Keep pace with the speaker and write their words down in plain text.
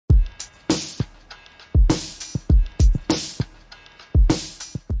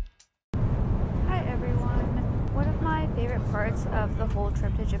parts of the whole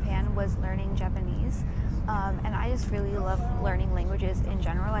trip to Japan was learning Japanese. And I just really love learning languages in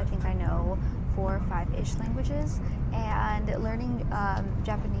general. I think I know 4 or 5-ish languages, and learning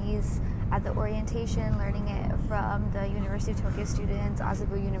Japanese at the orientation, learning it from the University of Tokyo students,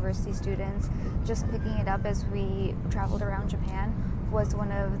 Azabu University students, just picking it up as we traveled around Japan was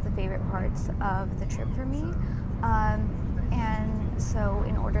one of the favorite parts of the trip for me. And so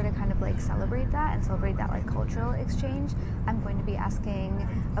in order to kind of like celebrate that and celebrate that like cultural exchange, I'm going to be asking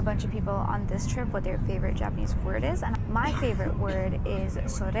a bunch of people on this trip what their favorite Japanese word is. And my favorite word is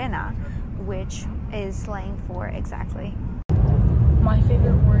sorena, which is slang for exactly. My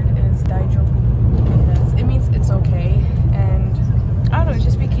favorite word is daijobu because it means it's okay, and I don't know, it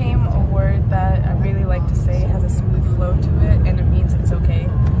just became a word that I really like to say. It has a smooth flow to it and it means it's okay.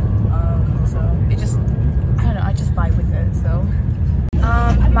 So it just, I don't know, I just vibe with it. So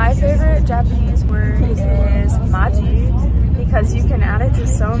my favorite Japanese word is maji because you can add it to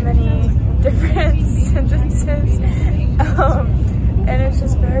so many different sentences. And it's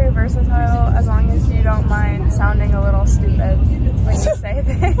just very versatile as long as you don't mind sounding a little stupid when you say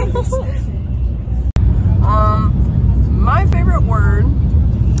things. My favorite word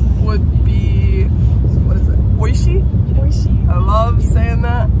would be, what is it? Oishi? Oishi. I love saying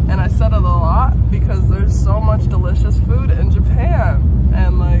that, and I said it a lot because there's so much delicious food in Japan,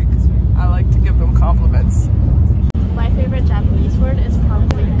 and like, I like to give them compliments. My favorite Japanese word is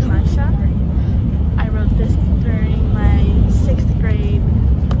probably kansha. I wrote this during my 6th grade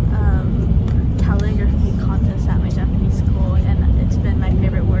calligraphy contest at my Japanese school, and it's been my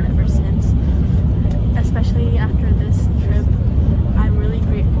favorite word ever since. Especially after this trip, I'm really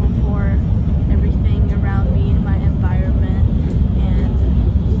grateful for everything around me, my environment,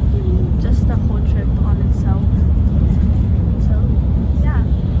 and just the whole trip on itself. So yeah,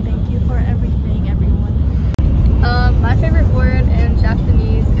 thank you for everything, everyone. My favorite word in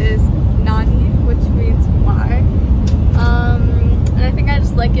Japanese is nani, which means why. And I think I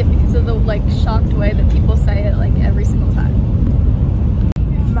just like it because of the like shocked way that people say it like every single time.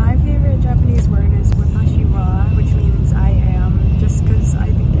 My favorite Japanese word is watashi wa, which means I am, just because I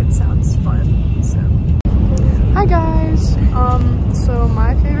think it sounds fun. So hi guys, so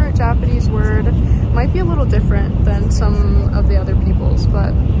my favorite Japanese word might be a little different than some of the other people's,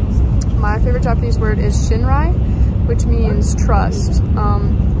 but my favorite Japanese word is shinrai, which means trust.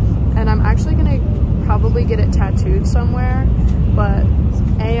 And I'm actually gonna probably get it tattooed somewhere, but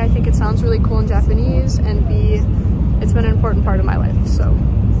A, I think it sounds really cool in Japanese, and B, it's been an important part of my life. So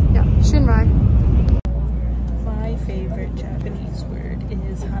yeah, shinrai. my favorite Japanese word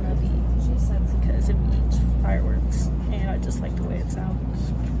is hanabi because it means fireworks, and I just like the way it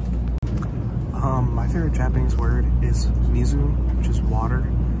sounds. My favorite Japanese word is mizu, which is water.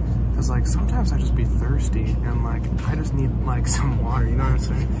 Cause like sometimes I just be thirsty and like I just need like some water, you know what I'm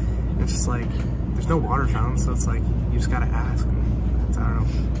saying? It's just like there's no water fountain, so it's like you just gotta ask. And it's, I don't know,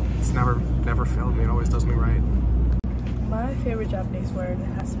 it's never failed me. It always does me right. My favorite Japanese word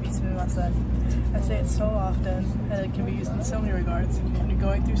has to be sumimasen. I say it so often that it can be used in so many regards. When you're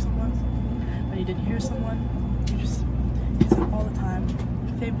going through someone, when you didn't hear someone, you just use it all the time.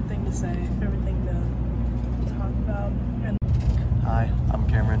 Favorite thing to say, favorite thing to talk about. And hi, I'm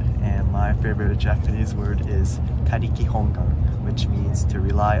Cameron, and my favorite Japanese word is kariki hongan, which means to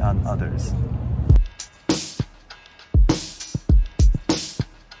rely on others.